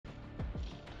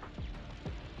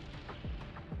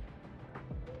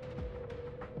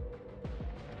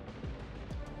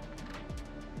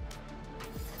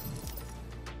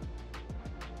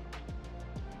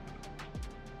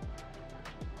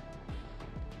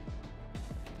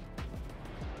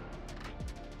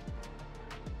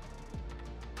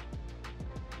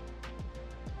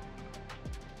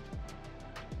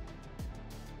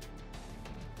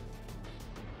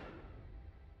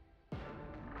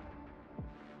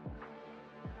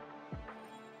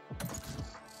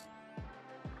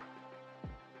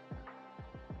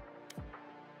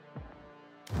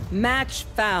Match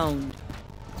found.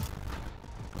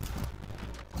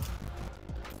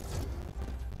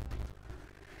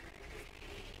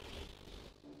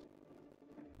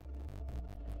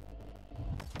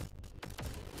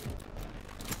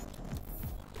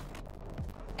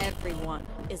 Everyone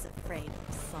is afraid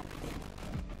of something.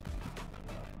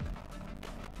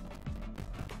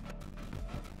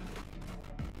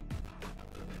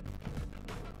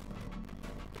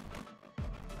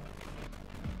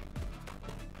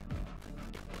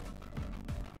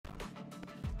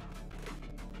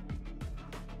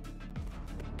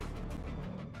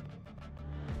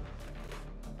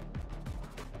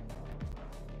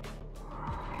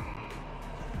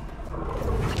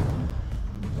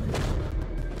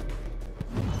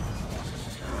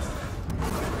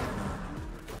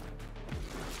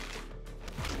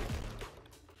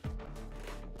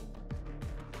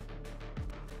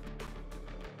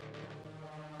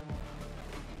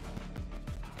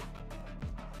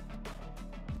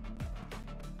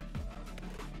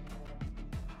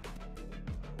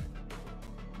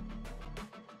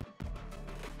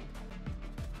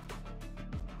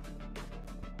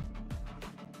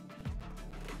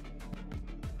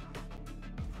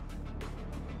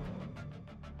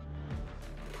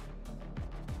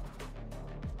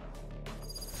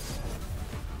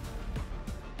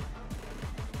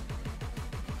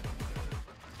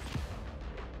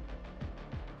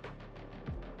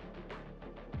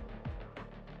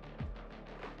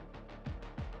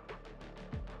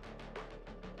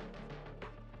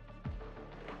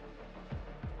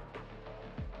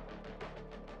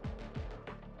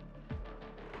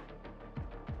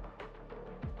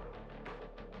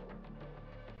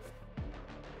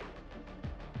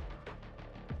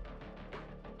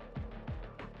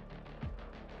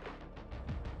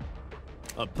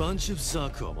 A bunch of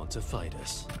Zarkor want to fight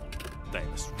us. They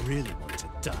must really want to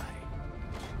die.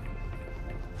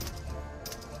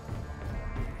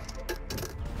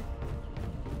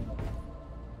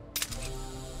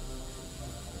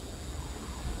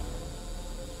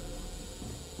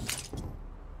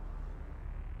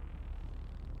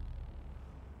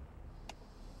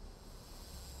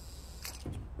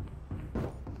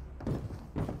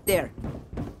 There.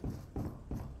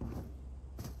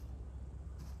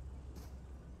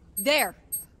 There!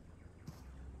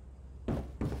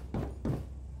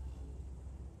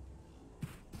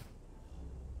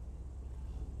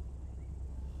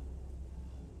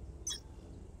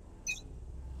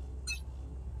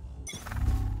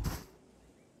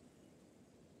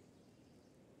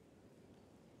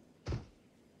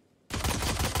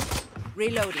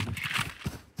 Reloading.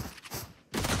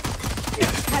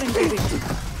 Cutting baby.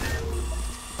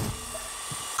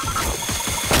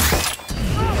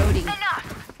 Reloading.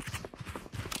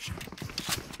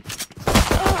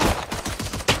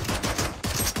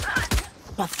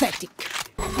 Pathetic.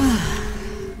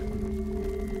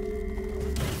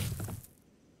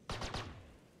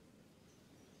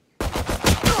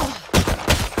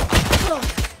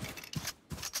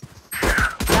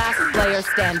 Last player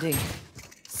standing.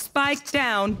 Spike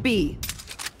down B.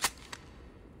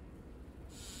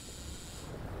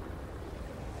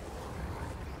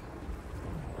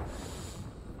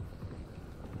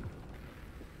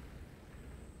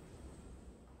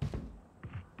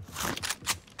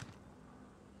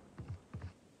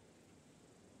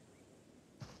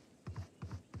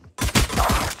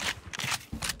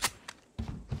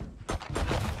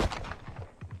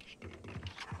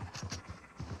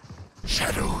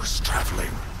 Shadows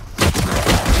traveling.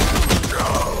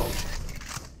 No!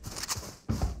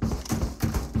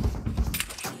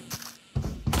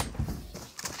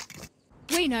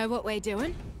 We know what we're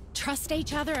doing. Trust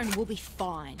each other and we'll be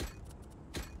fine.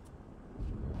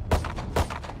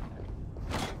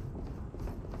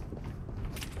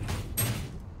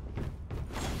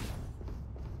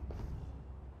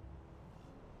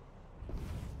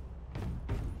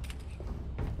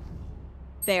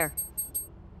 There.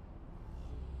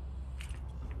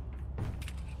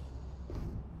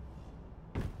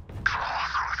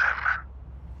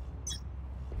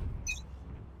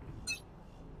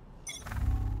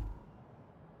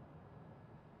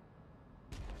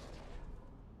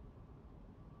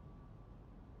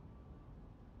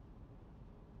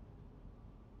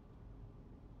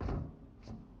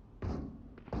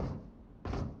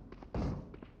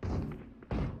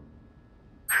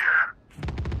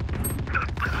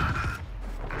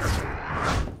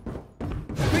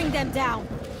 Bring them down.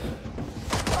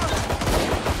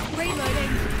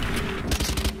 Reloading.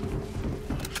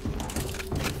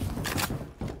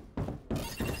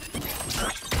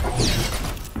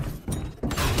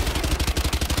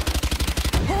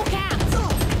 Hawk out.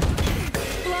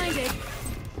 Blinded.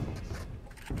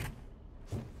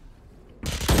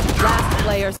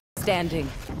 standing.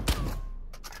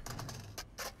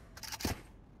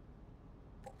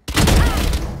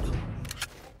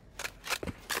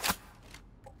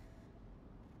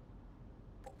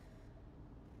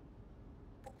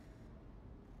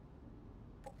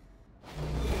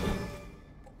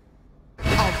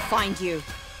 I'll find you.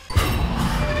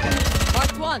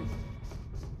 Part one.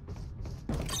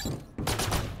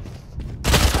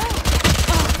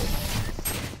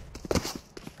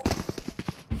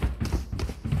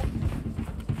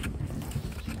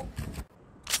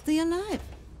 Stay alive.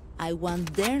 I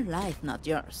want their life, not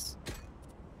yours.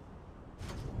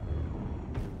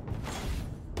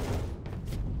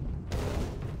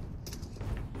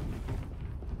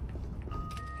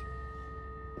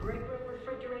 Break room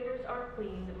refrigerators are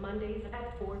cleaned Mondays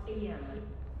at 4 p.m.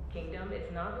 Kingdom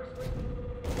is not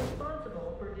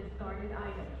responsible for discarded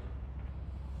items.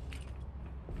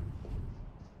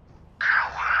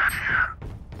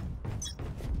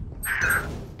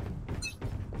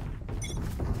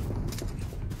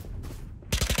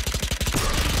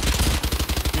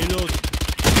 Reload.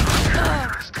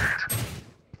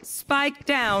 Spike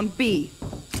down B.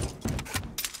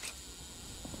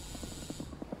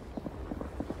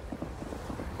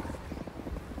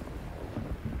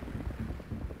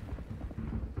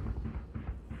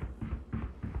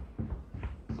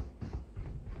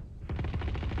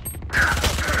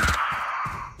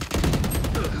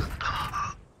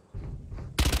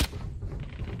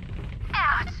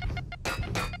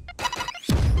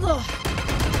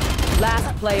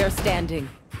 Last player standing.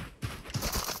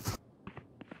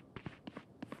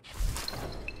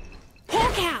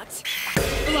 Hawk out!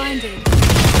 Blinded.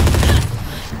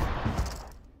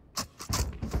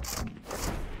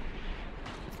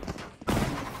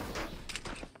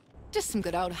 Just some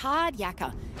good old hard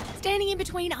yakka, standing in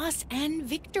between us and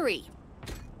victory.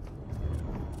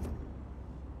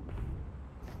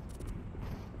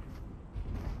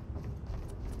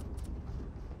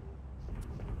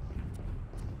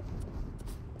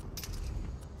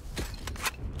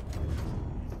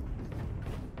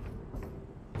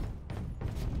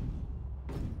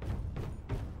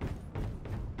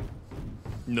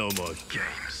 No more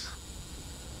games.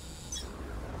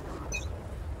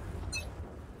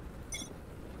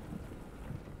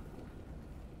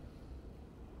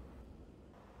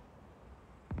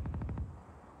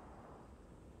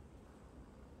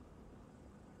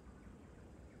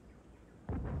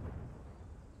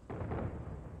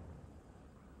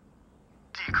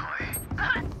 Decoy.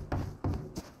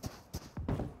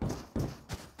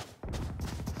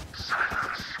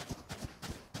 Silence.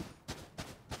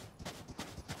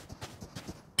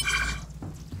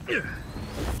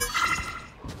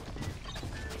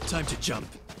 Time to jump.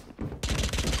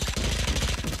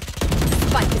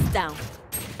 Spike is down.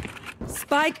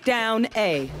 Spike down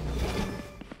A.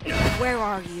 Where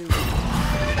are you?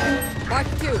 Part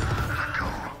two.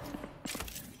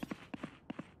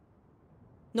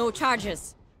 No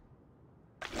charges.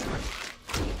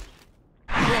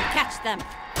 We'll catch them.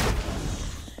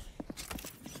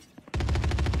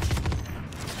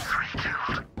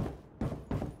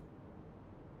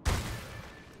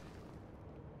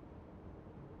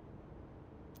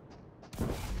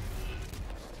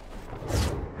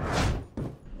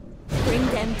 Bring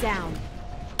them down.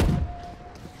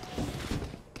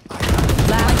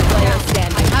 Last player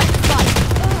standing. I have spike.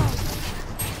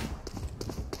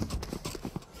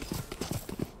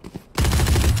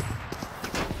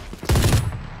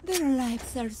 Their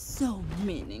lives are so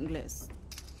meaningless.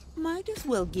 Might as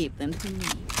well give them to me.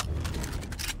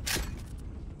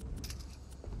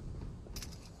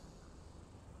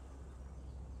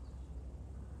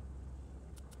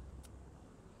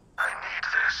 I need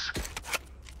this.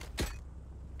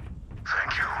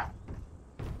 Thank you.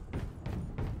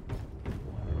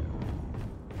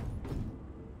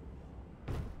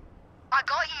 I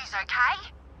got yous, okay?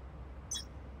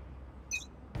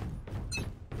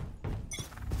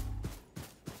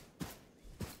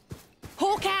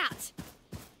 Hawk out.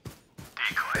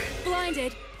 Decoy.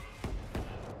 Blinded.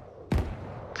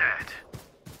 Dead.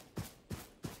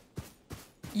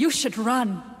 You should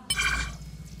run.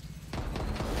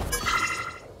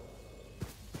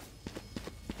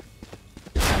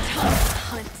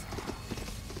 Hunt.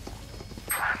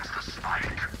 Plants the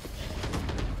spike.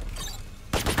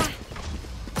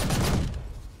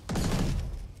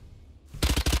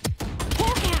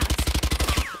 Hawk out.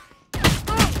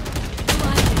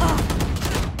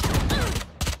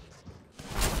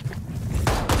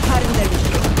 Blinded.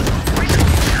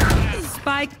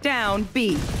 Spike down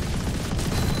B.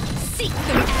 Seek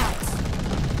them out.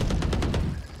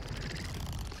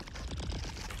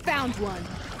 Found one.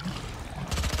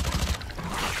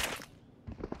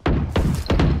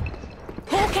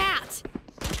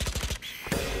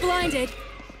 Blinded.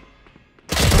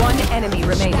 One enemy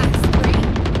remaining. That's three.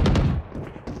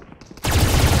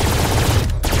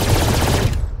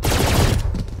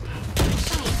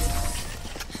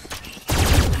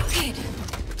 Good.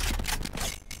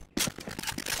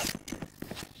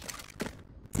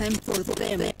 Time for them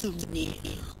to kneel.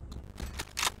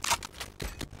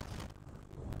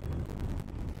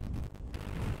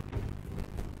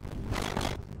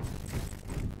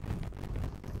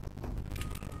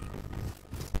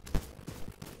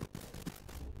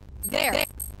 There.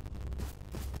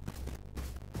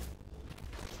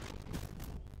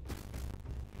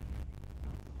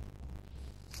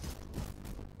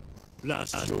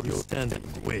 Last standing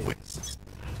wins.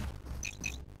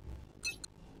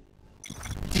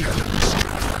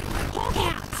 Hawk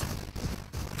out.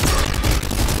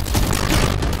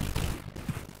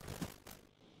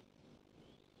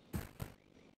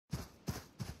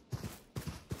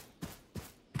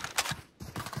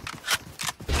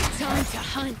 Time to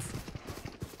hunt.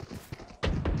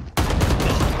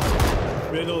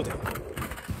 Reloading.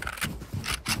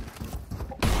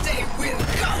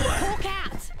 Hawk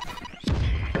out.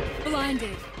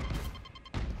 Blinded.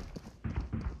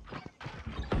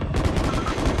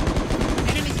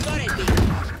 Enemy spotted me.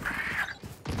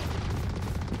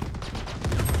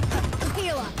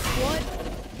 Healer. What?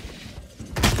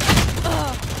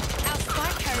 Our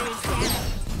spike carrier is down.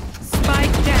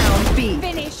 Spike down B.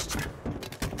 Finished.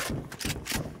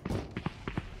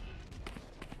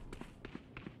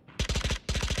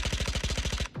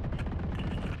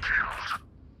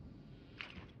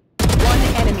 One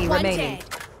enemy One remaining. dead.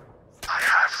 I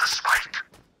have the spike.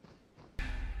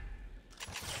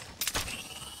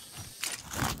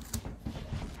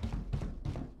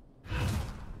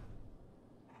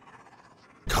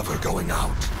 Cover going out.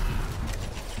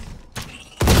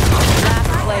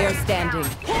 Last player standing.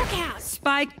 Hawk out.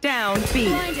 Spike down B.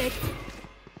 Blinded.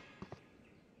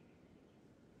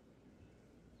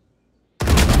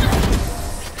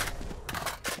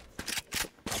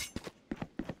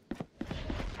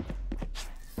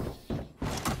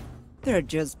 They're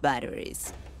just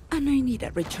batteries. And I need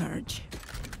a recharge.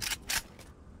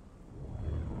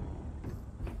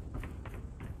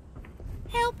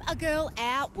 Help a girl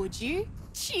out, would you?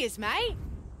 Cheers, mate.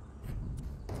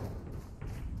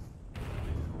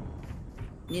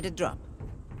 Need a drop.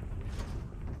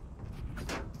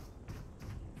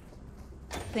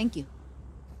 Thank you.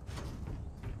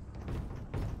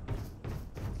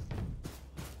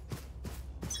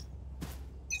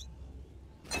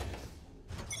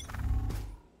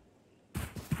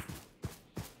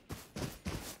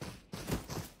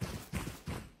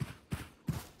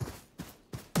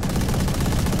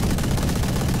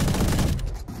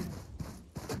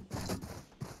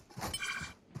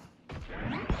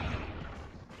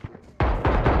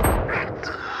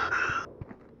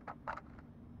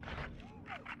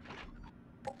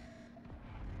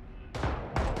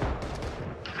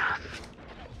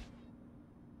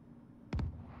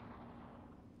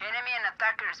 Enemy and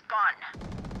attacker spawn.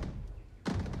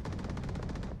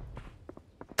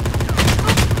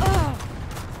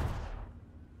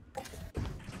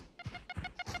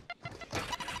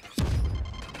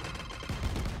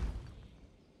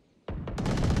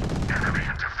 Enemy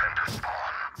and defender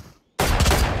spawn.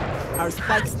 Our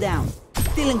spike's down.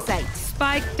 Still in sight.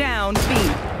 Spike down B.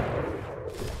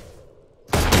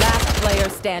 Last player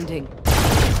standing.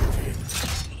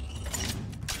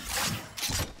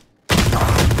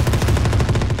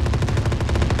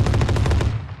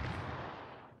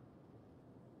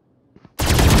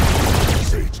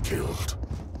 Sage killed.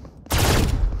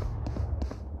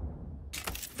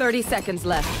 30 seconds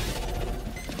left.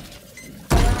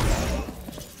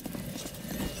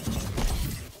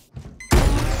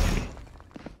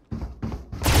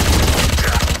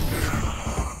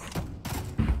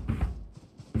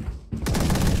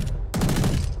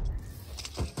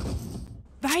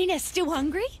 Raina, still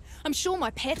hungry? I'm sure my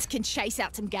pets can chase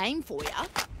out some game for ya.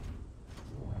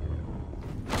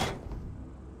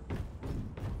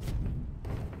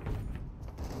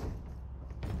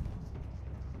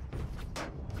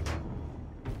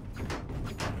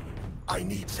 I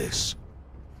need this.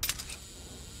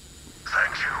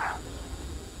 Thank you.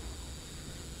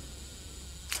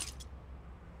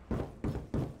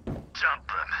 Jump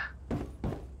them.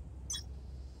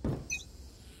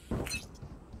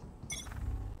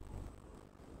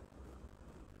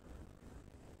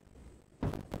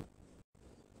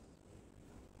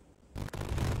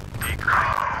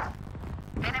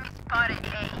 Enemy spotted A.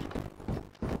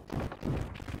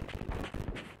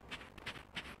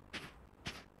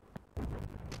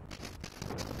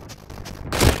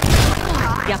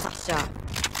 Yes, shot.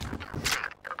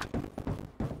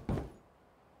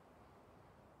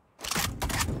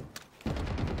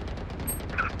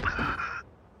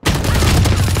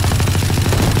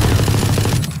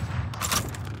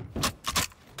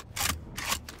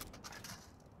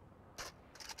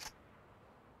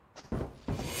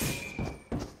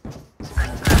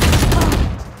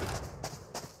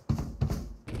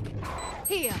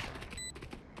 Here!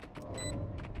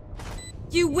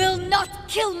 You will not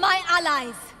kill my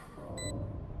allies!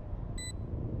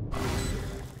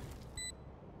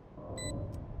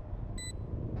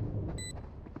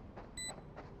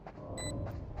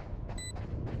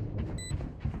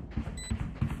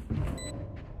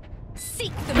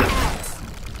 Seek them out!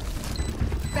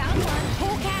 Found one,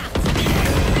 hawk out!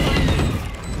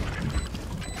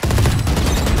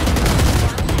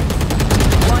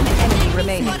 One enemy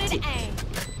remaining. Spotted A.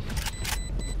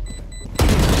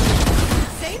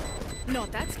 Safe?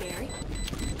 Not that scary.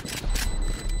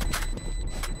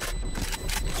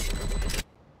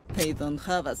 They don't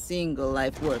have a single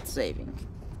life worth saving.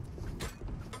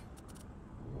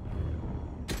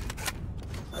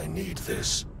 I need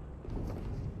this.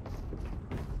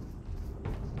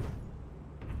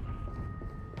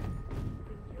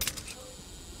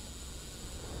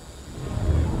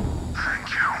 Thank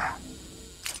you.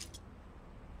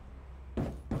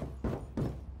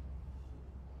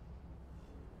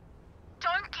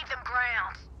 Don't give them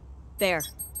ground. There.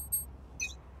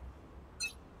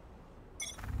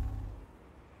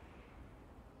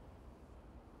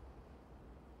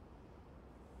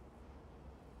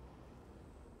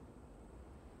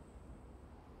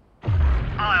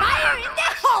 Fire in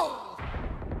the hole!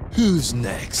 Who's Enemy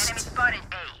next? spotted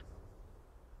A.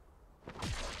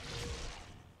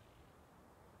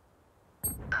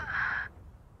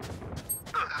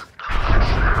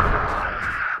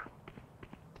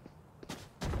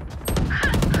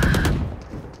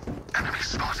 Enemy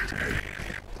spotted A.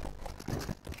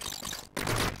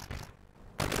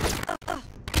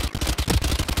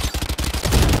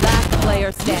 Last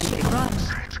player standing.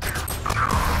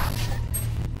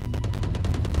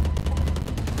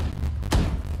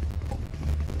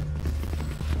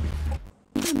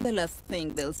 The last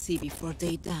thing they'll see before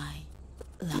they die.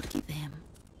 Lucky them.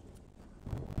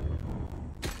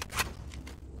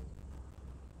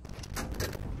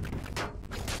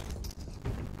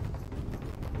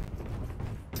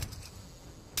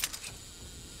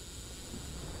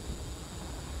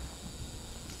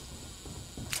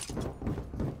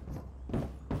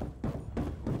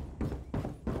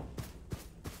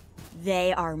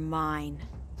 They are mine.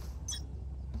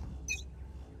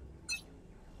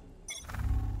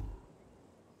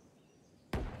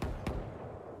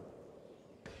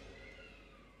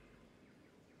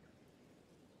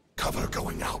 Cover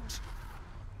going out.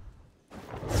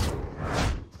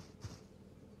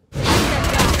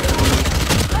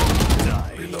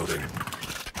 Die. Reloading.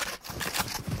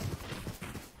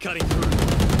 Cutting through.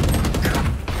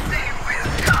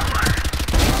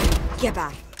 Get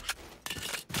back.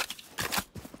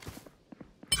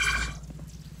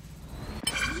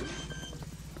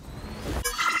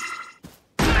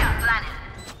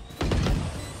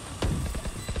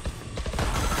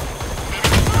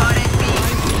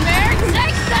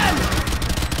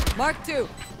 Mark 2.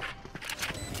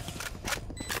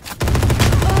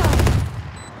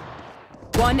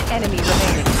 One enemy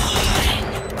remaining.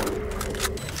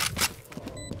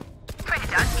 Pretty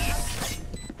done here.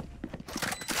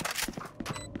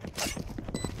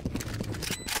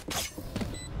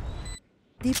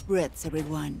 Deep breaths,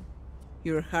 everyone.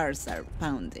 Your hearts are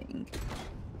pounding.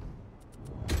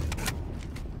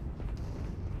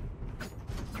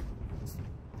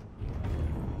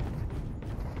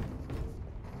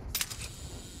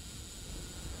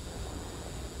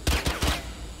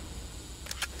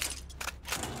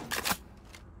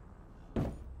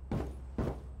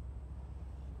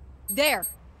 There.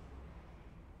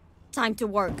 Time to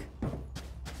work.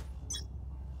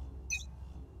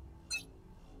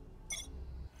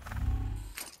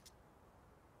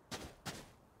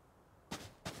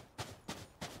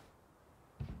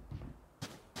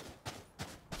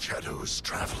 Shadows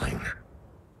traveling.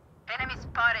 Enemy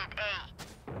spotted A.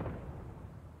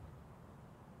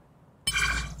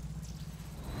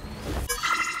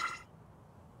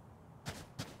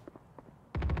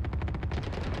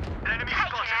 Enemy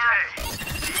spotted A.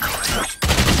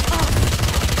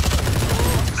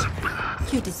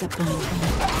 You disappoint me.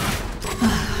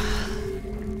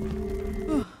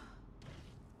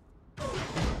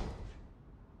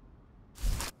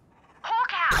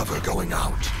 Hawk out. Cover going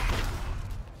out.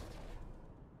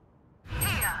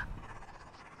 Here.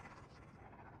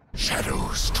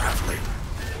 Shadows traveling.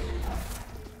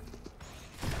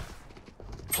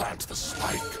 Plant the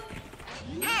spike.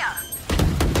 Here.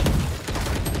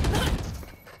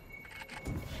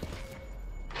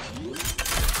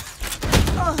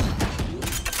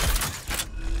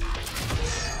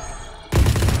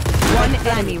 One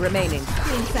enemy remaining.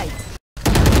 In sight.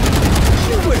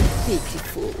 You were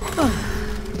pitiful.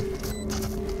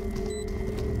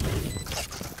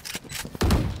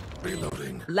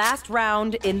 Last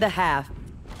round in the half.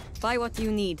 Buy what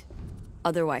you need.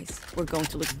 Otherwise, we're going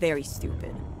to look very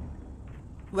stupid.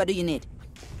 What do you need?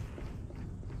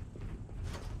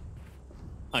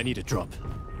 I need a drop.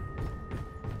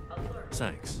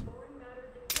 Thanks.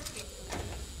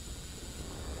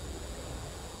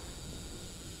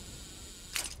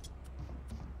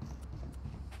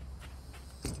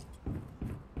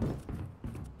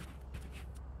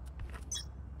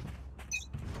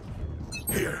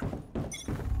 Here.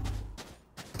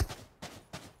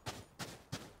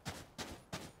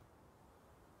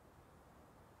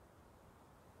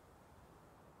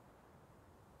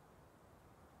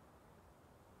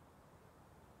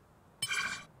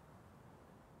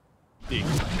 Dig.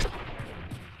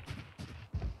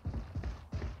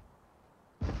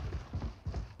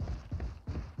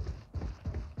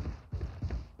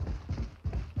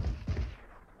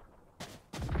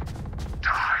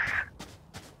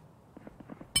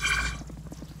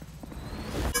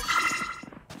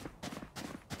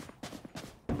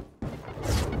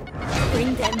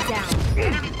 Bring them down.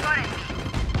 Enemy spotted.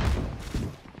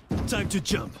 Time to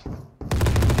jump. Bring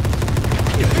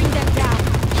them down.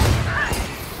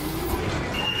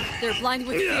 They're blind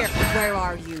with fear. Where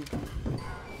are you?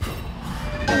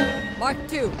 Mark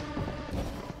 2.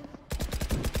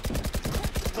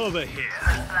 Over here.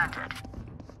 Planted.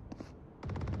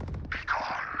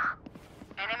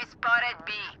 Enemy spotted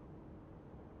B.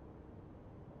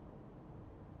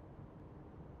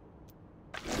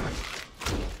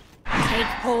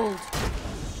 Take hold.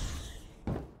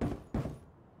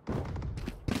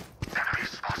 Enemy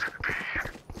spotted B.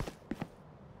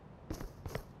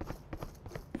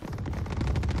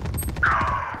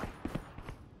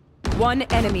 One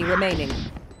enemy remaining.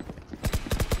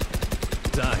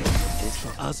 Dying is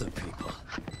for other people.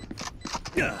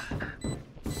 Yeah.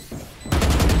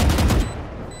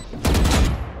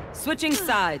 Switching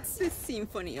sides. The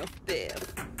symphony of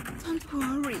death. Don't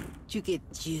worry, you get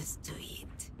used to it.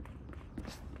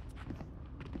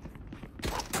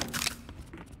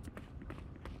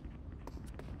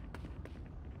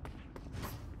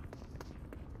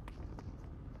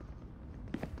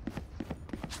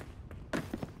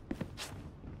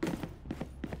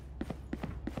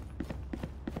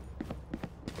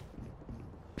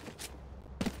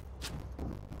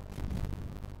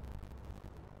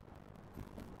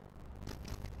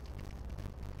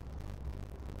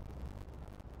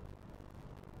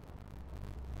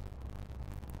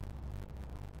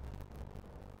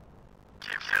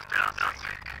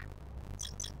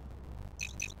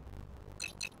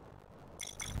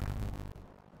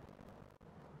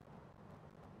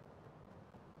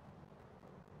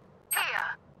 Here.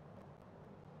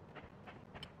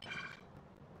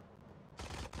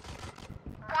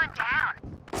 One down.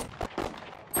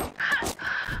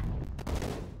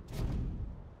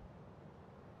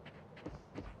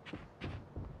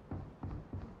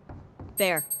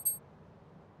 There.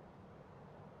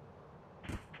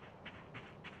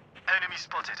 Enemy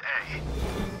spotted A.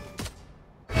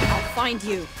 I'll find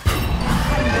you.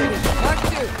 Mark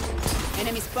 2.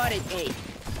 Enemy spotted A.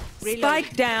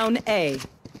 Spike down A.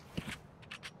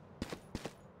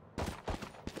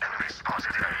 Enemy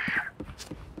spotted A.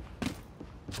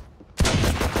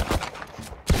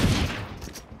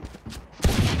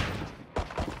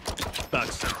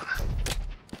 Backstone.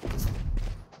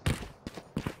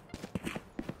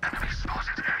 Enemy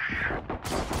spotted A.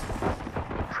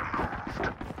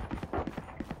 Removed.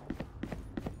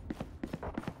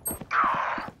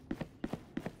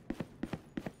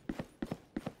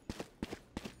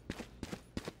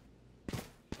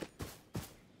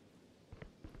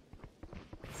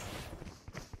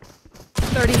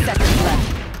 30 seconds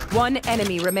left. One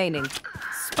enemy remaining.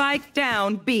 Spike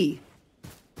down B.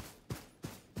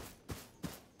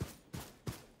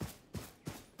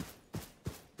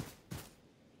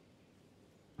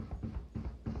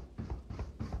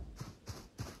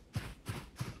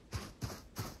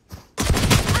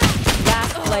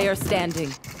 Last player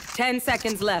standing. 10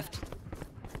 seconds left.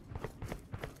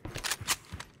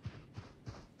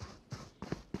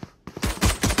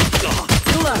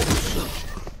 Clutch.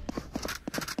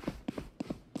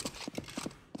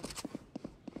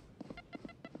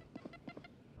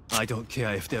 I don't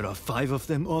care if there are 5 of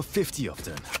them or 50 of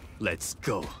them. Let's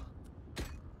go.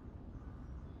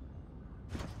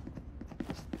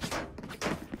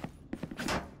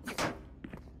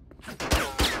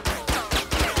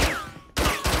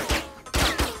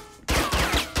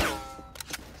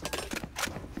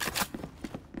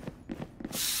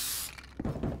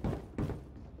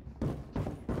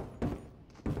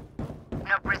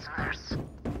 No prisoners.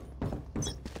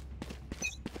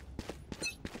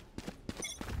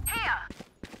 Here.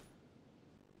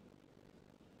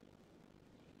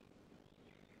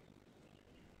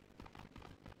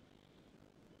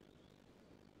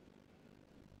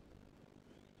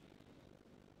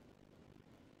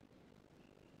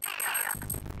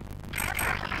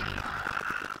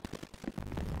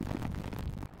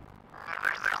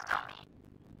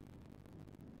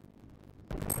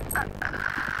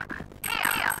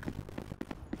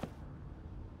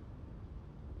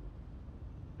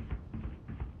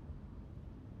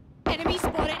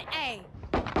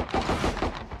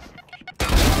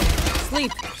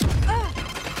 Leave.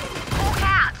 Hawk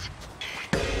out!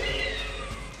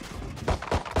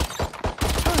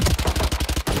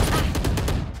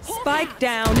 Spike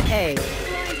down A.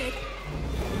 Blinded.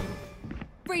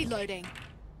 Reloading.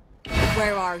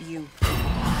 Where are you?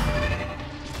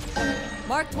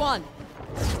 Marked one.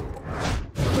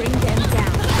 Bring them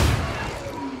down.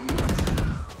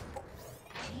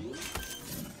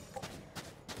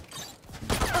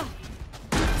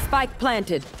 Spike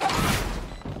planted.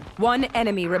 One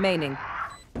enemy remaining.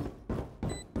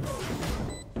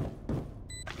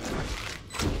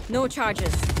 No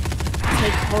charges.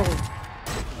 Take hold.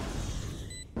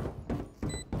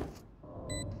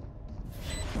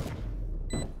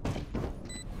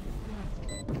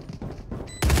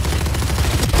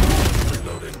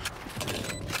 Reloading.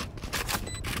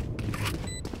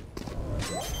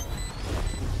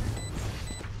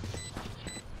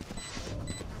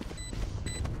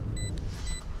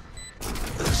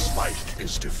 The spike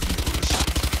is diffused.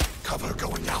 Cover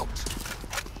going out.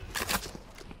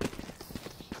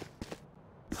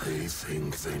 They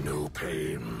think they know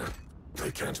pain.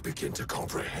 They can't begin to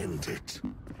comprehend it.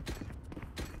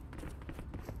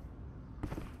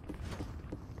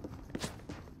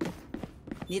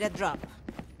 Need a drop.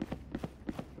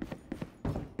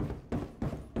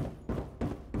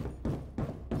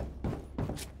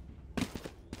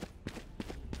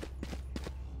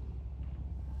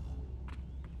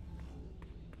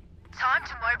 Time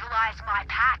to mobilize my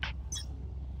pack.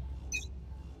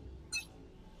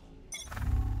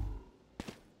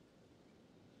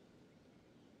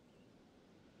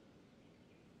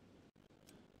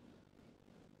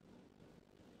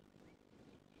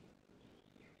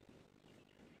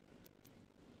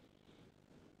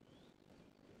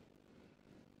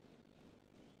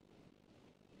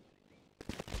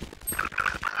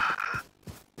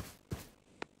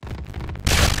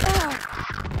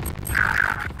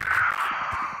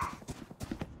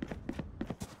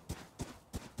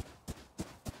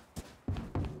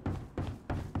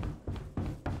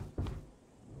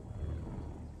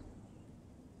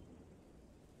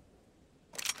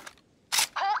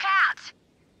 Hawk out!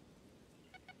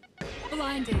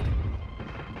 Blinded.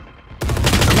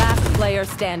 Last player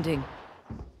standing.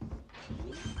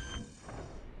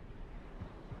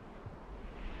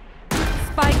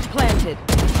 Spike planted.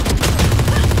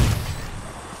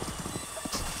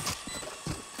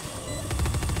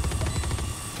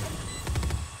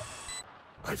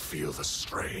 I feel the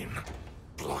strain.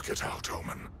 Block it out,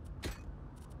 Omen.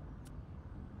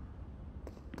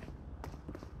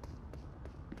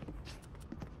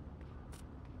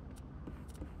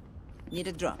 Need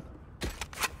a drop.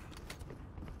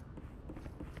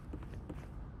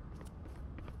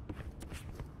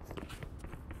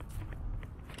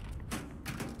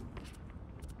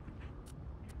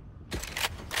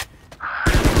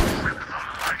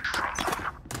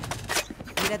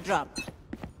 Need a drop.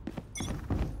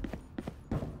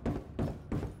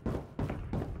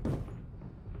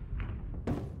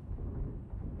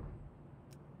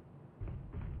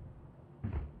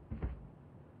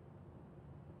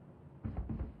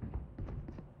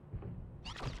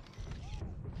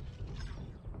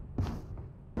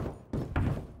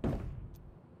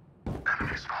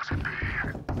 Enemy spotted B.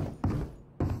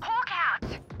 Hawk out!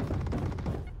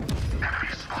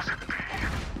 Enemy spotted B.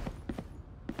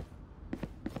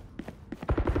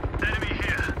 Enemy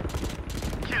here.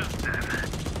 Kill them.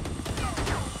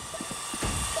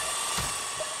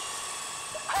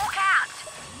 Hawk out!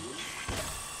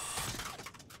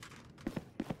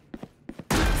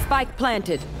 Spike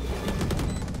planted.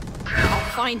 I'll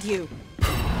find you.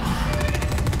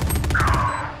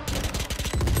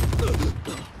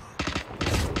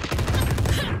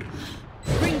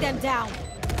 Bring them down.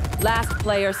 Last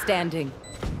player standing.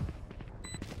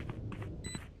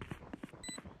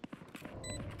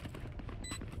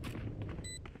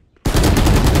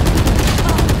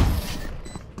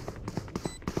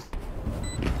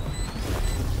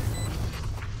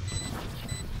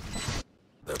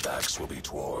 Their backs will be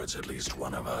towards at least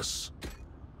one of us.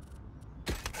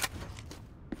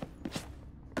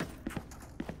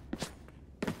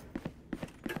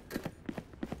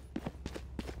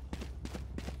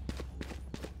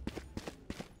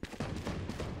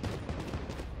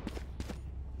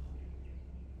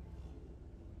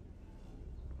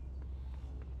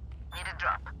 Need a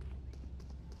drop.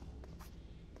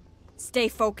 Stay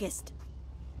focused.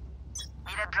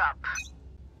 Need a drop.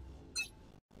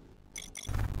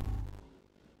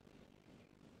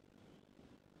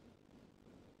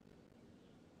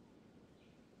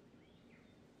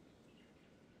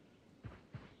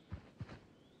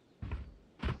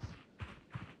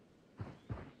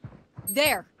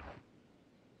 There.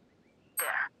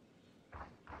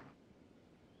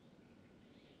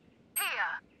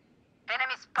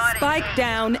 Spike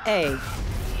down A.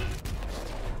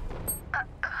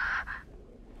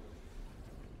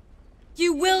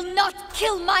 You will not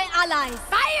kill my allies!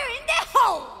 Fire in the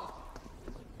hole!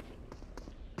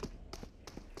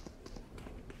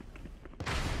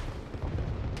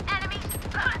 Enemies!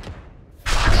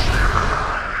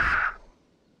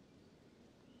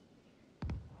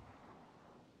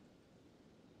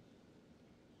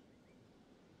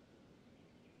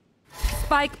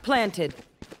 Spike planted.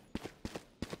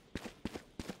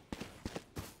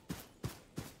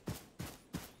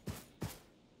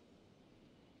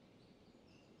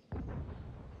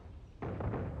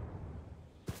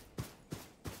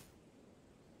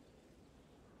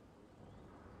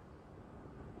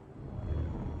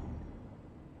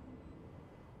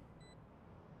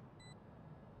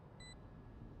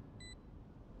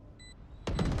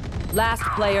 Last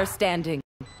player standing.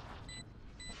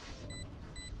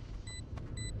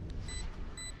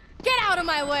 Get out of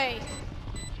my way!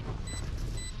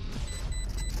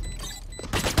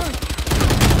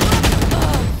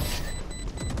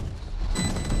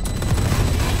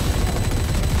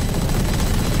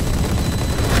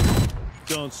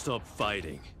 Don't stop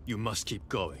fighting. You must keep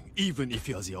going, even if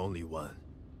you're the only one.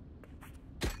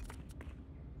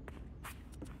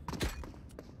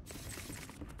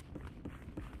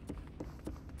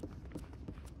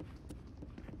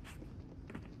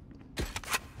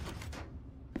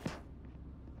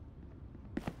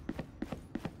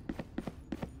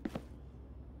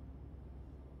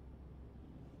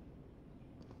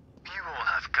 You all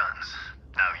have guns.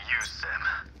 Now use them.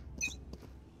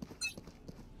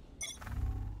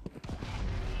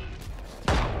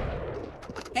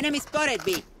 Enemy spotted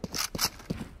B.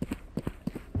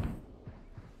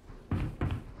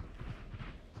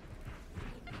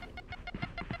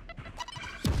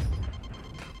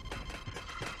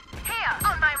 Here!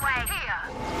 On my way! Here!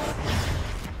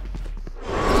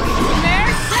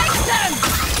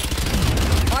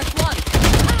 Mark one.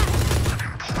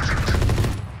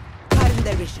 Caught in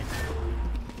their vision.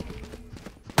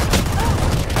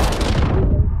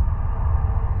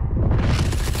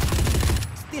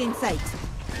 Still in sight.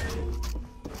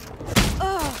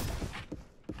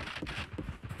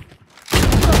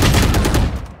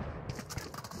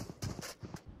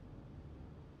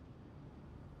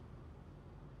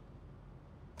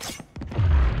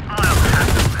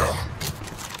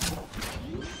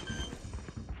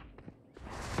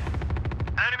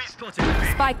 Enemy spotted.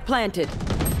 Spike planted.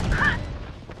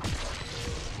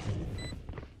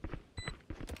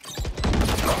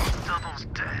 Double's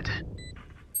dead.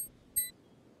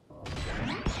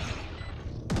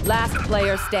 Last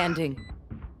player standing.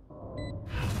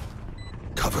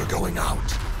 Cover going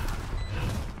out.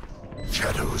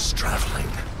 Shadows traveling.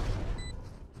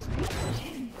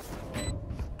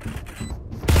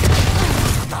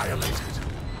 Annihilated.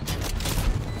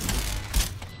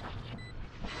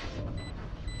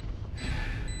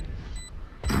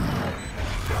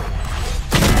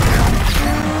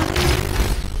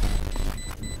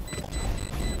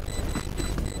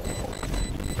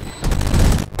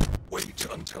 Wait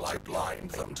until I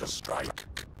blind them to strike.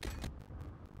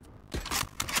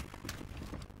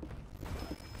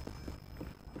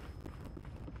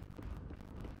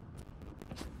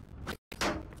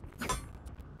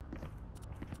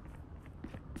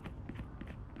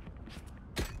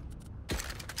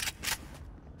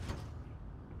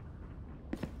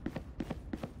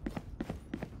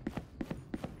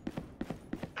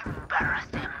 Embarrass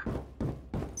him.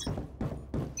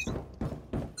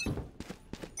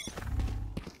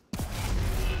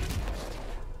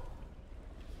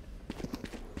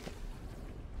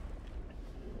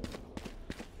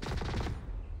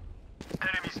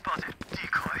 Enemy spotted.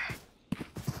 Decoy.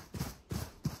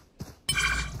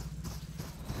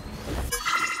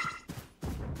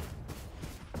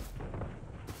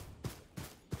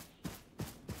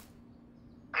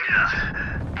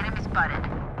 Enemy spotted.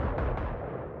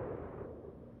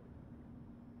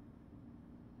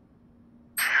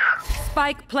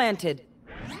 Spike planted.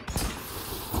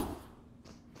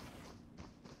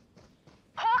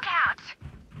 Hawk out!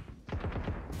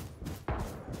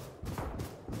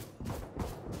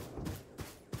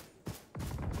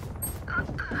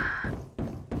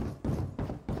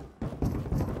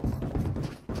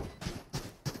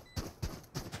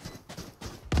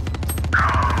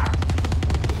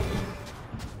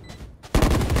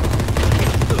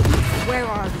 Where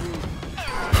are you?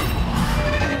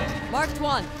 Marked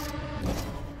one.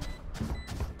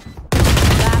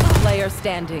 Last player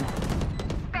standing.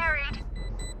 Buried.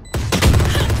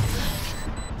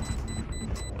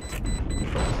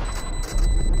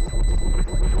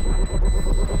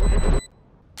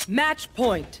 Match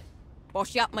point.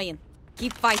 Boş yapmayın.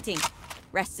 Keep fighting.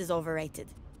 Rest is overrated.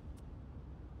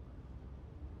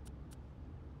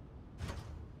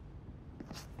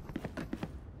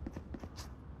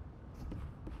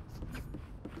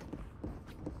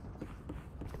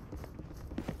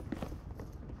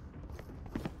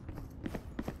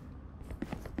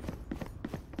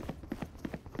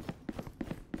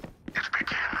 It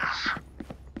begins.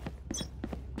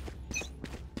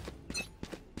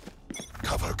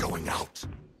 Cover going out.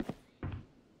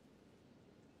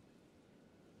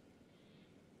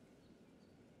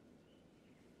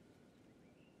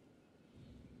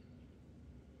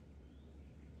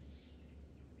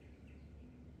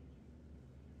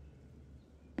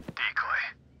 Decoy.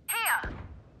 Here.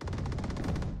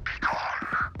 Be gone.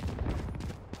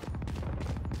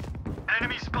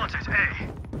 Enemy spotted A.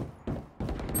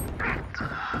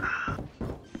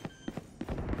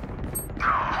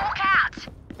 Hawk out.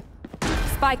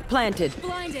 Spike planted.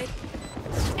 Blinded.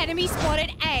 Enemy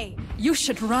spotted A. You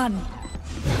should run.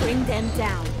 Bring them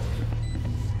down.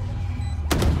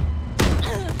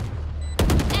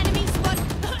 Enemy spot.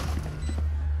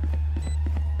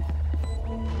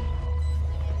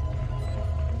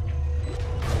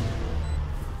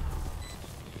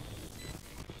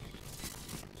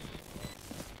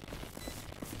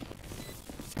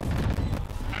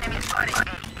 Enemy spotted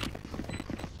A.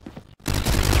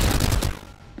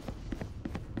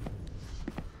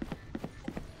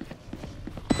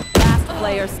 Last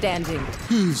player standing.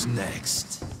 Who's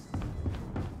next?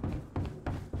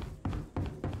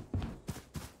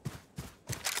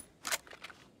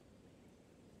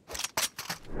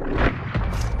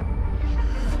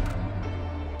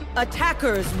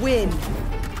 Attackers win.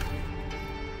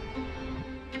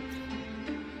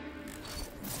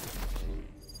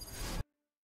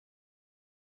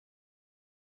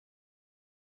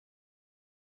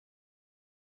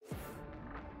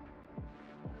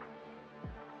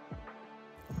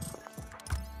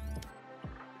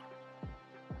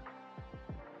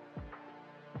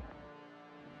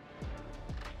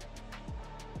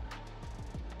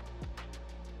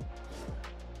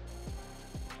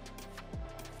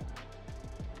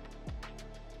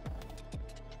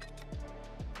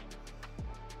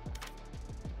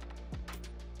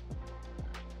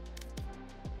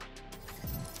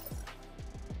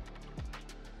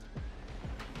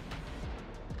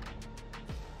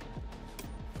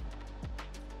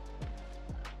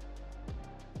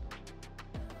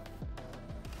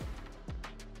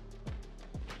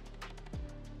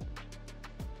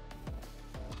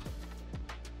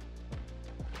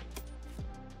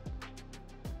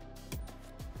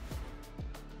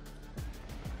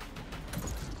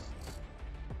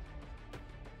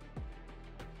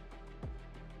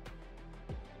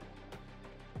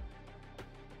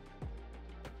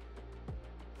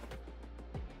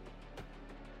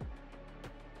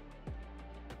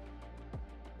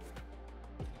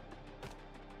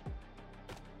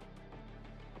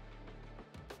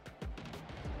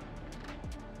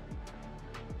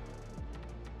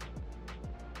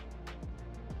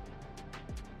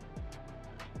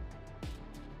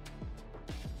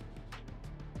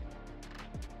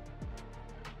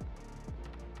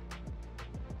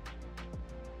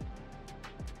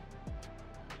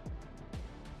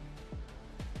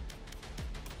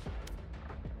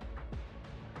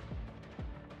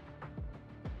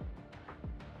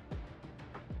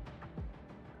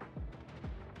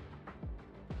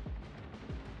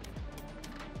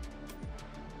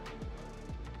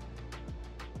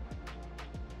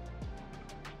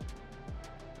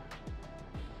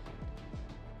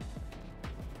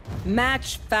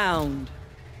 Match found.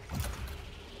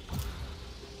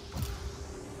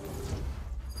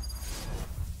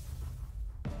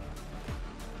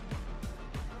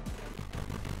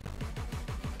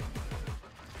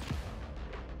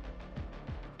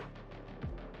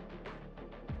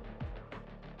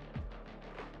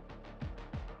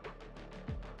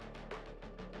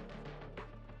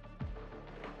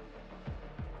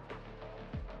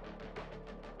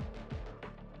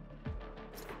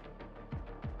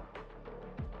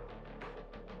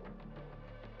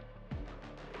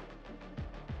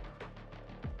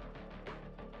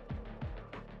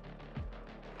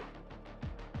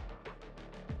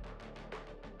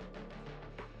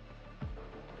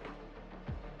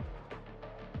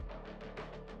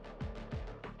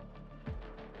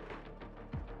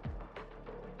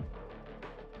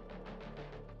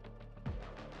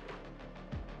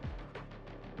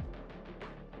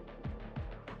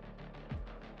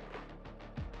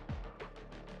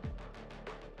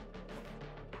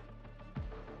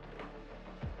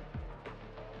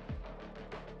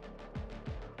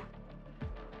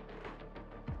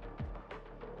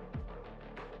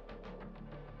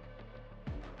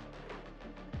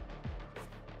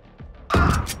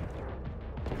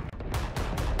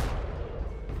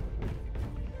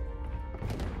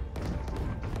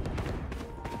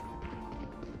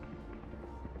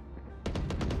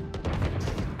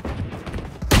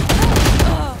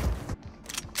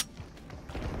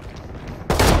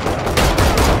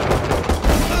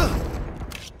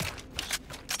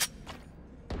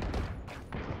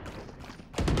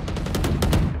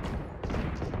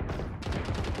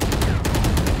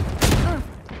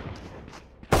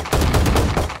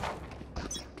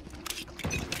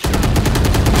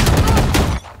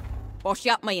 Boş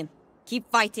yapmayın.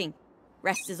 Keep fighting.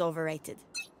 Rest is overrated.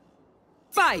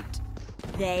 Fight!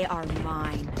 They are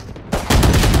mine.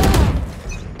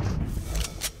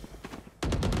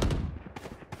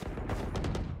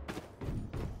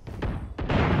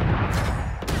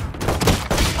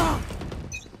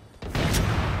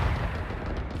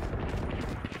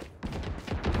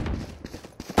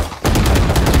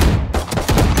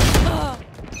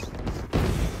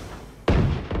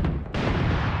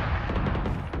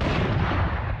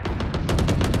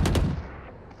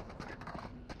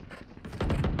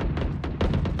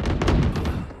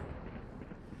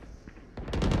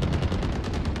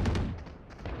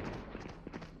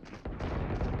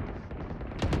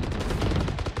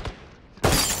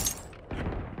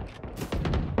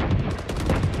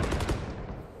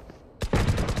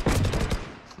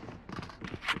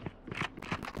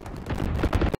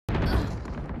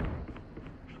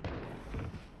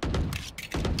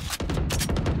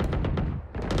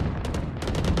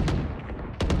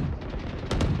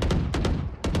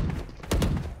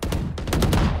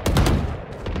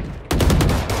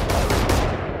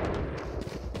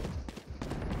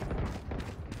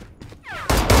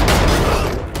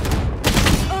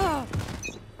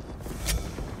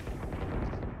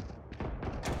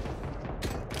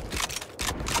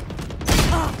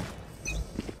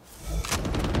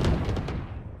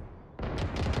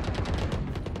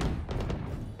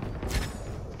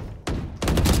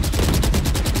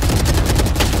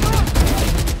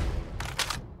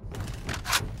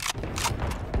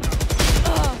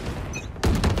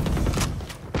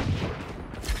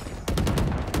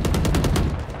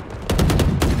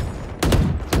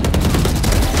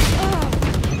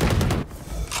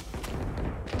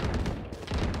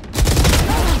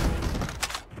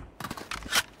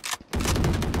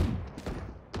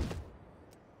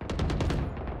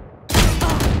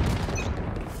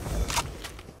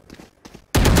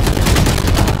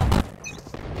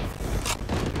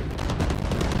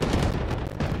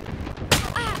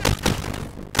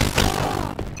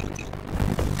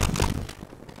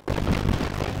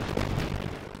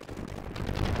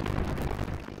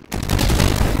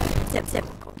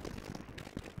 Typical.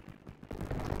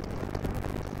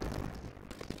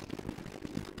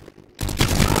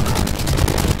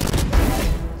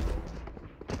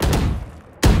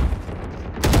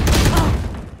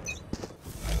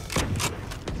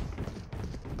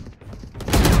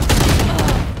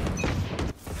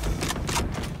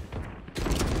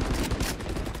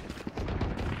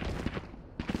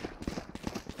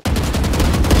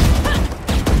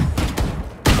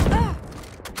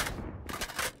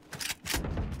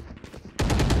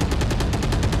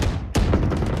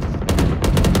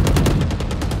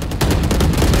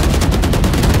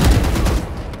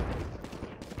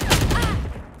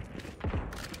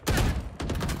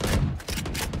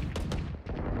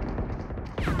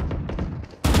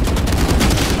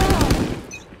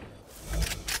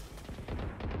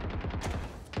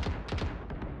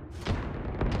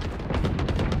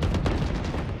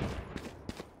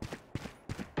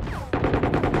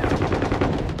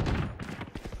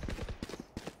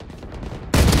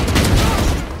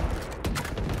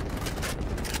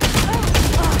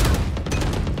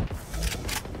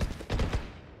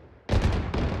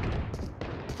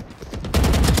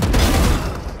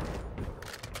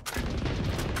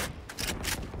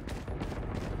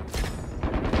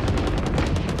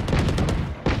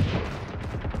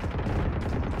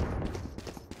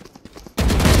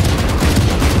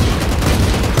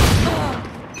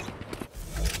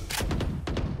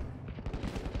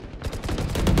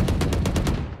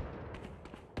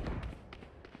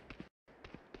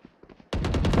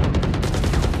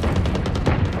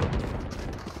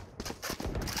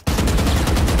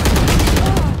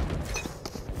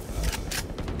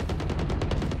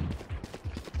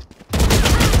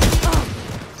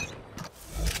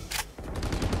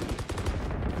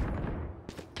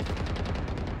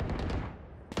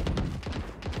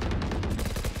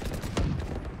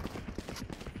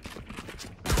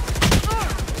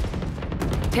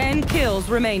 Ten kills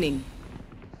remaining.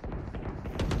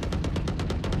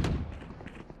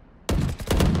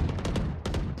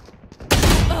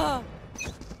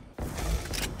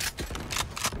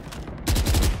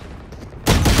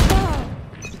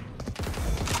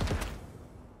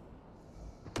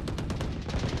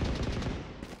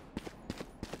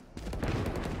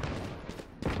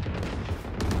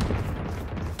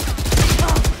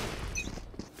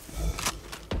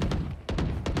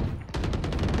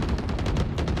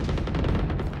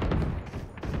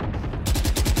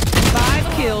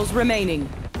 Kills remaining.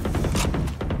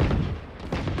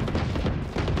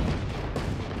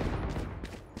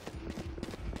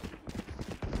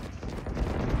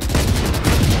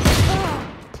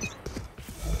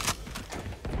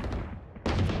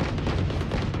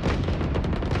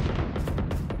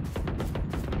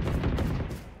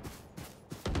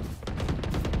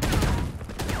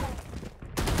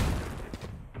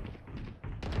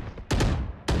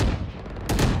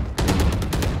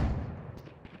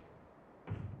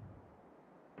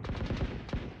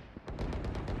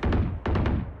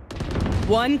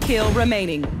 One kill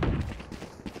remaining.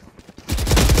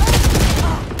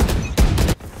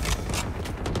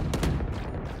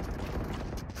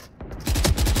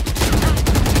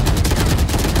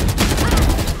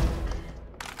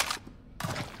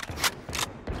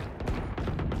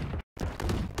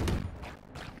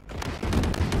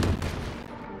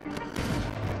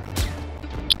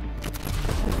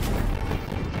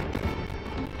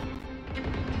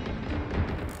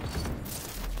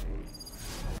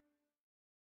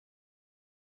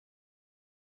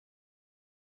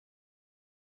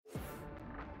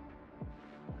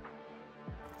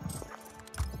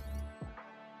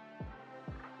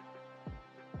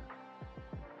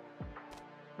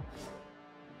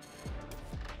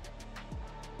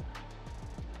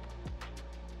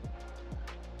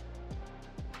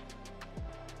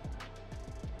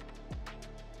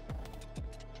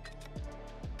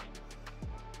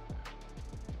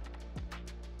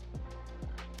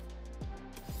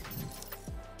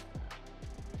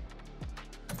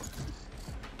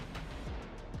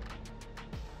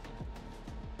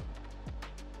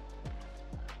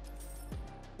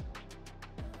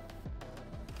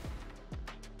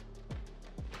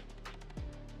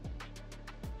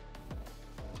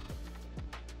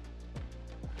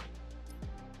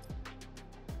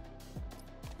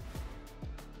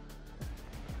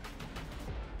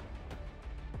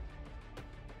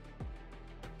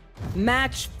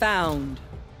 Match found.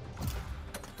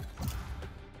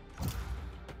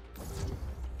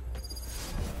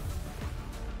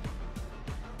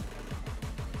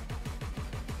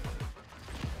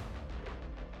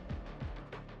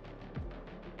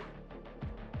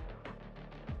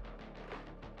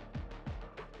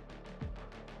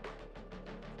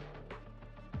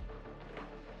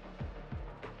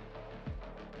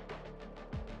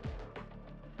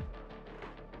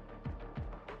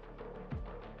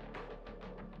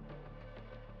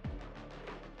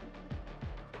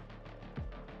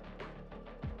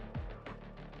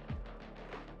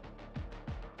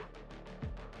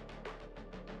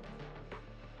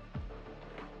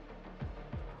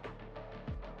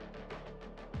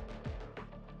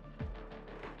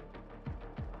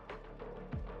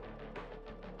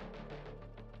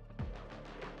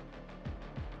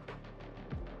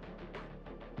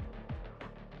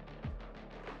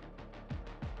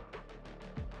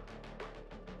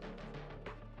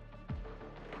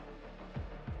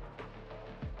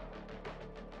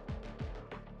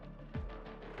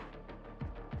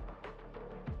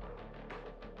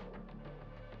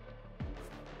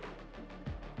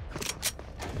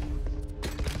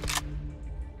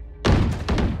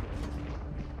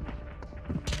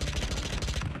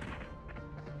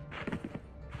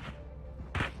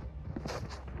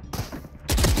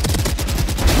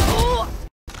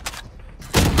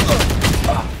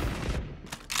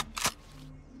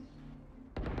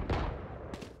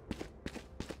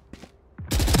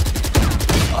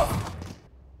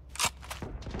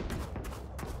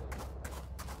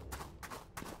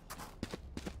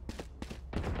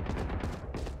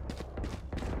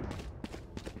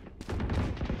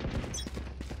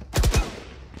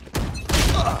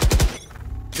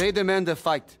 They demand a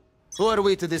fight. Who are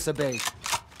we to disobey?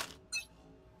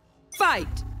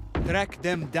 Fight! Track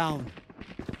them down.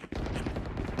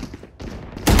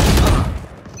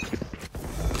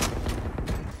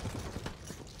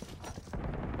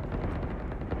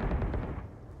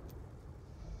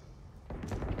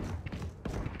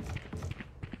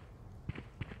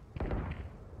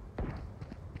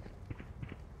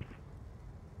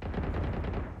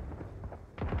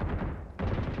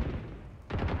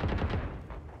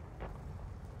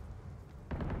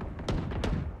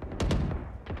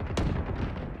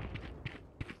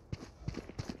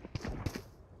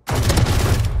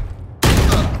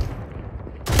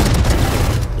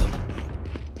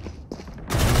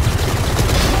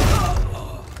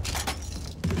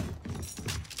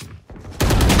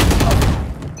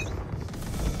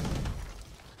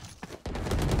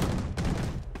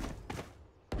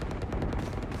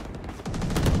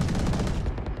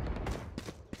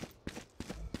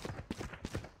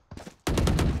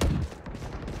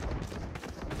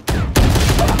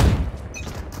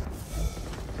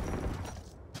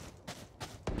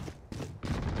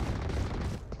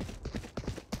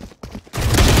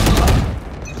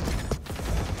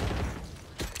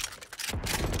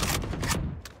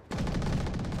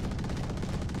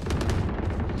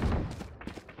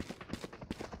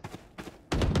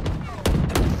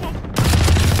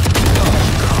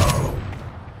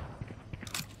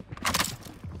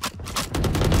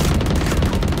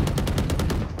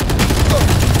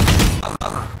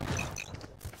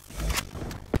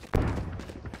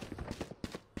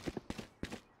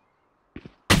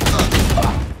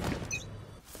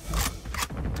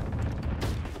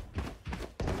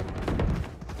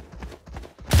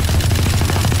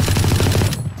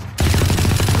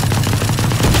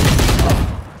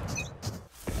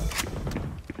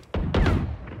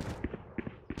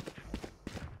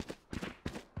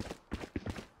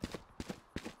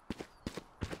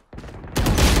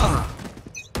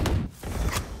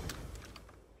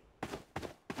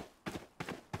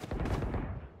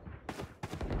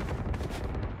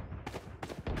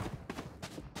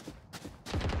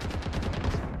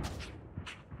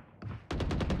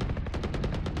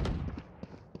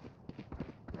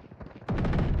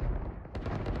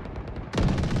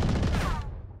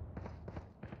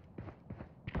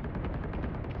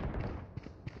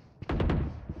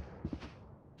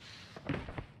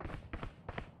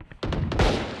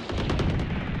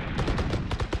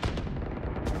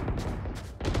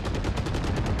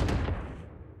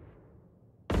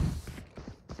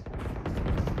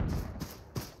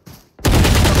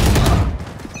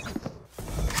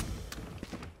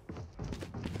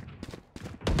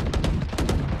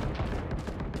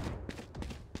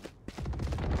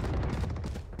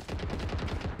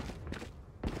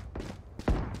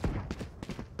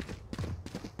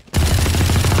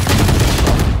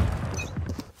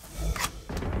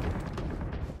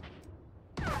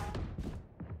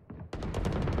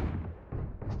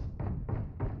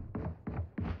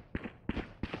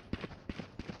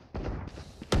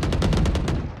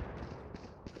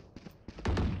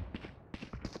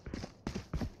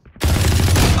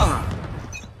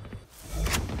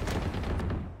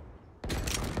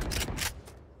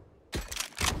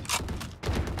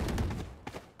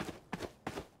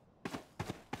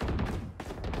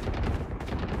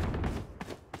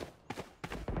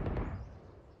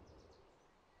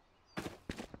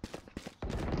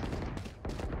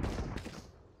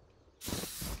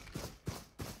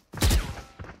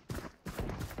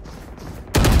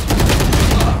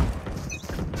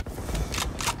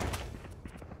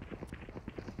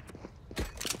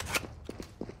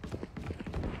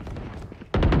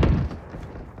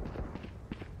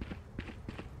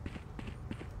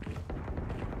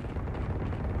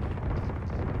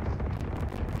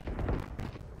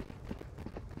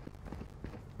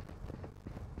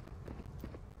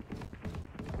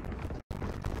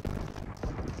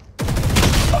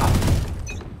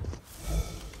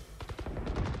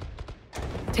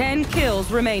 10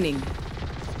 kills remaining.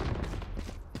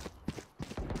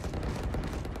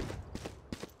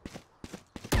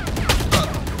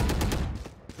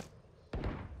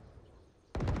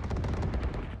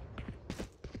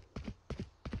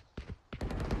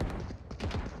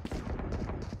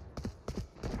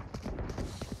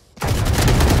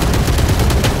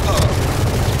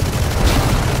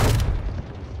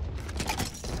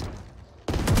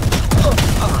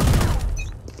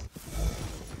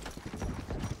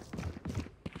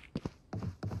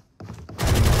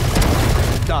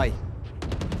 Die.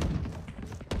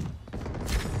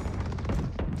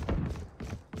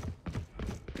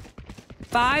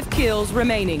 Five kills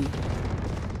remaining.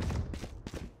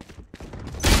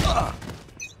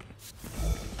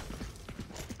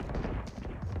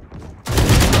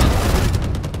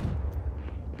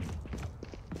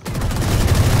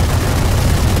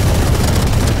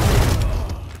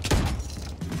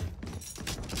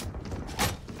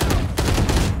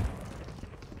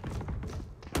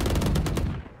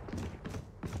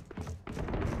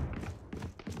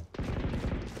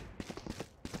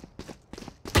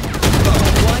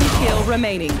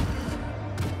 Remaining.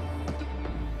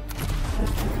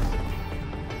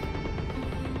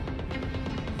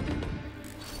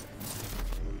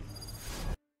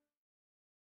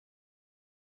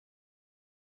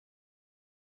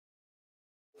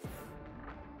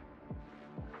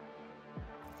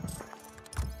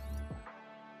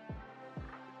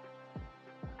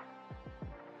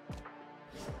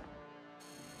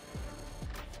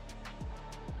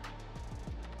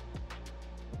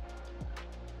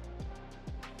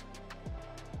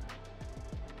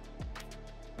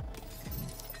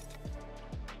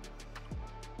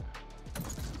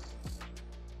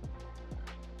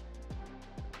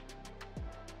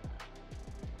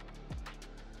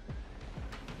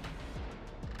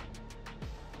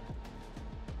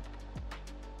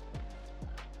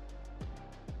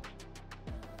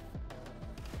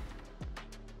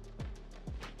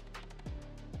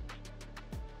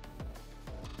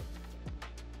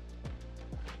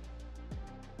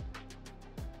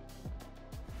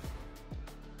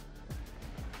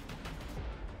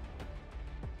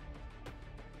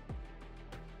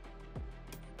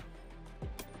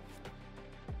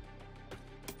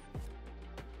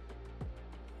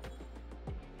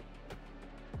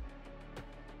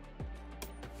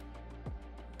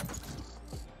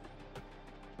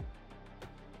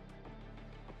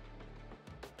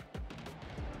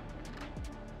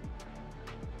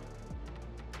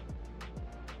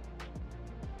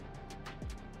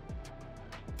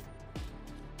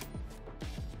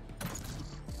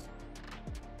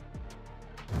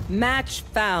 Match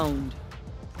found.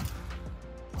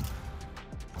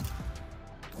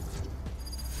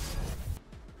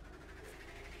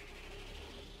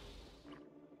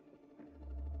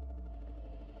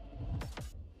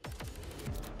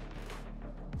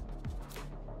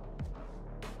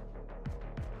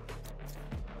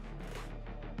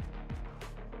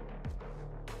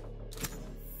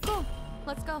 Cool.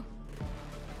 Let's go.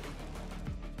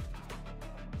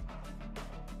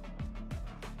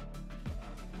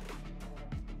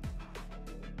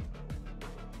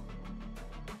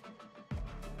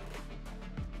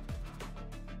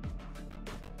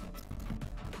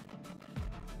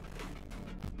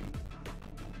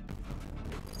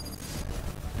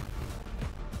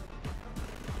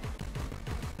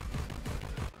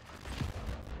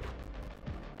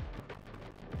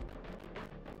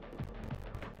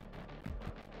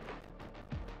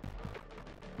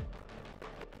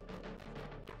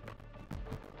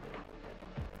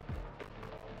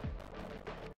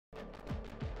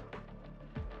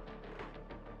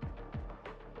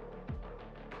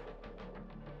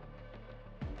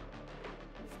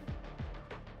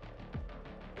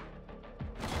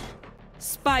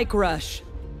 Spike rush.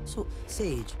 So,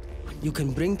 Sage, you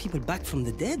can bring people back from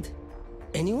the dead?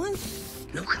 Anyone?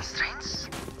 No constraints?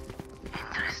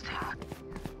 Interesting.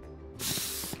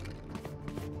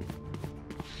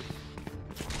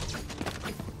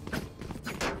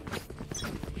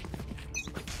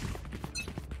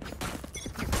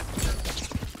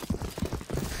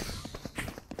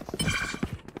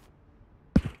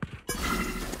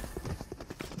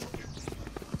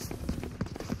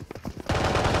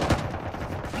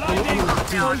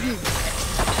 For you.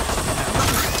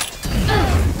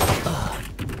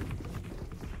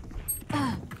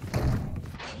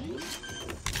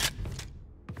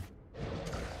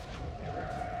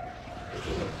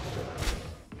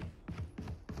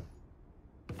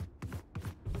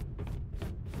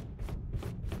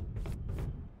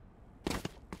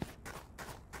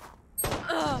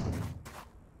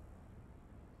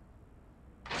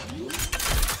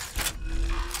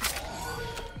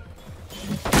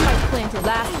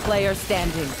 Last player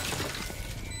standing.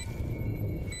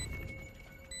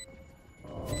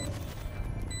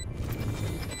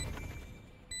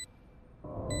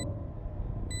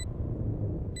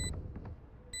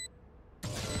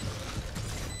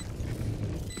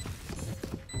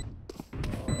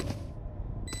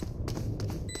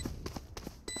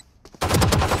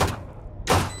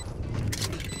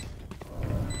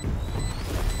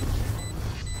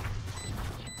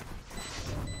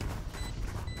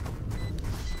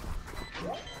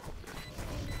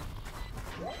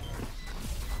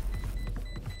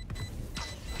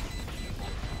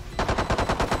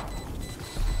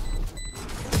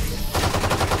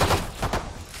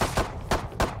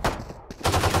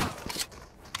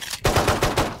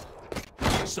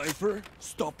 Cypher,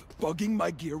 stop bugging my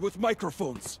gear with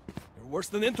microphones. You're worse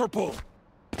than Interpol.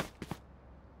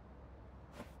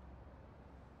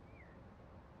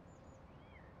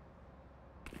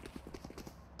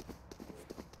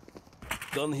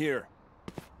 Gun here.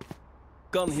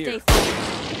 Gun here.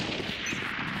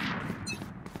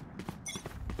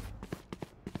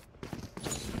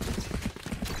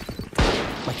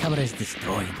 My camera is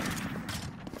destroyed.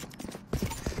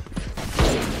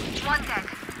 One dead.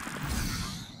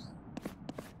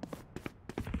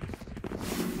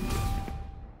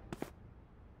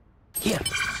 Here.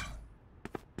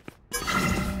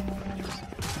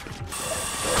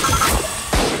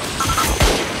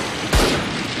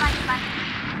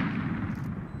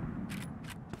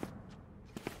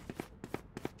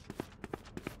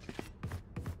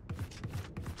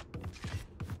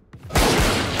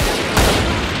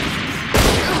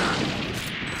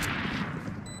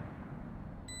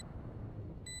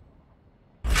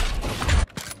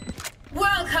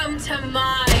 Welcome to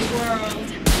my world.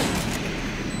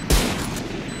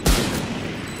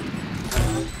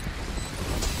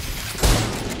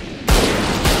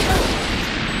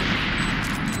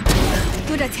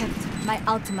 Good attempt. My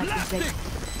ultimate is ready.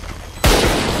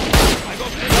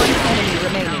 One enemy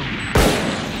remaining.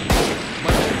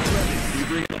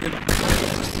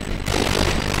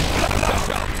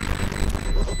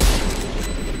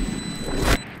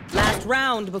 Last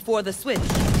round before the switch.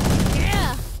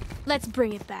 Yeah. Let's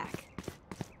bring it back.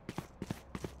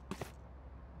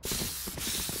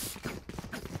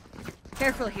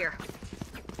 Careful here.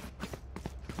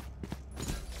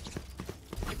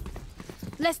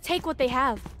 Let's take what they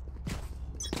have.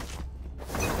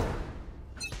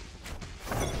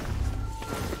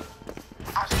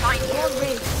 I'll find More you.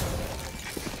 raid.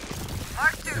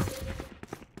 Mark 2.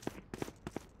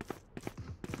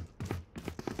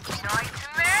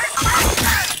 Nightmare.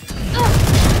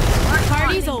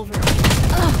 Party's over.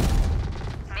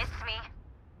 Miss me.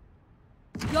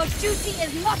 Your duty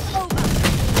is not over.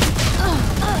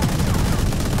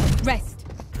 Rest.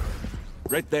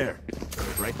 Right there.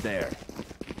 Right there.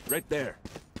 Right there.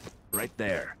 Right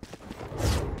there.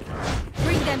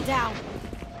 Bring them down.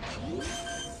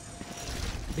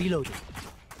 Reloading.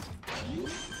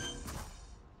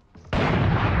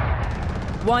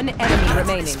 One enemy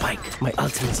remaining. Spike. My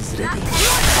ultimate is ready.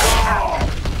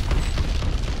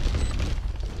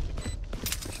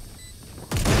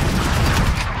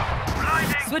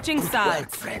 Switching Well,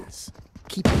 sides. friends.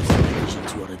 Keep using vision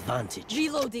to your advantage.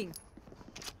 Reloading.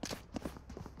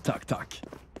 Tack, tack.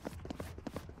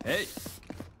 Hey.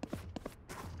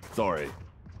 Sorry.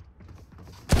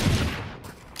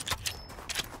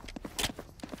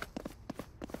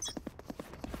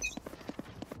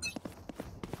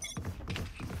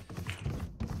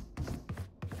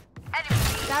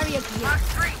 Enemy. Barrier here. Mark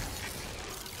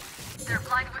 3. They're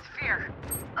blinded with fear.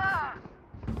 Ugh.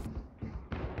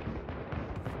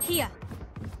 Here.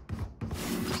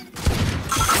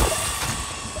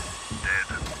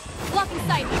 Blocking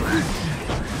sight.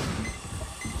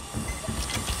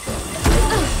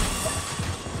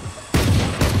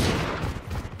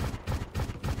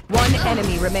 One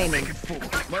enemy remaining.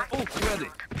 My ult ready.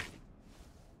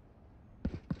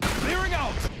 Clearing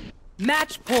out.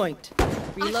 Match point.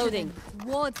 Reloading.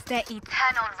 Towards their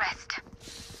Eternal rest.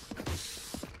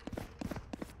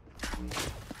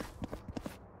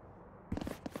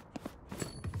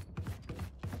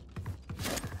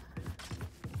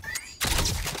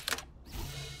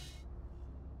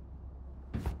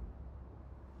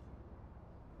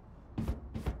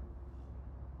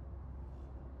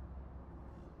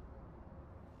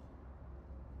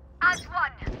 As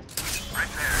one. Right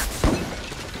there.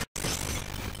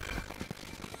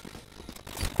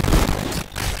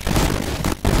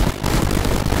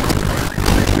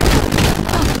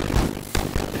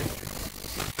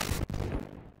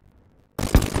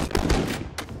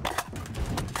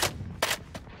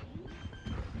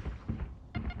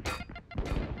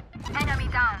 Enemy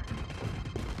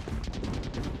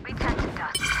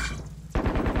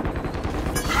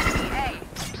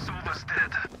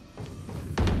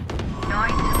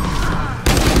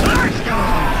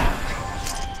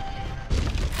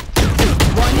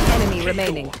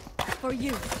remaining. For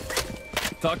you.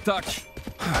 Touch.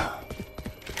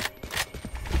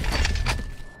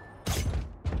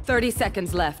 30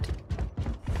 seconds left.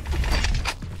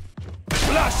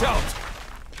 Flash out!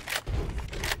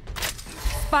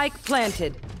 Spike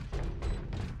planted.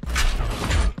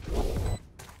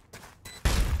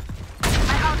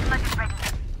 My ultimate is ready.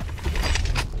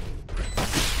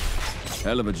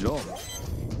 Hell of a job.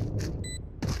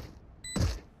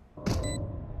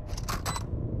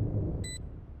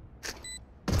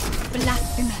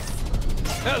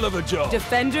 Blasphemous. Hell of a job.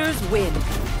 Defenders win.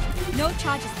 No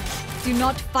charges. Do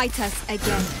not fight us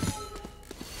again.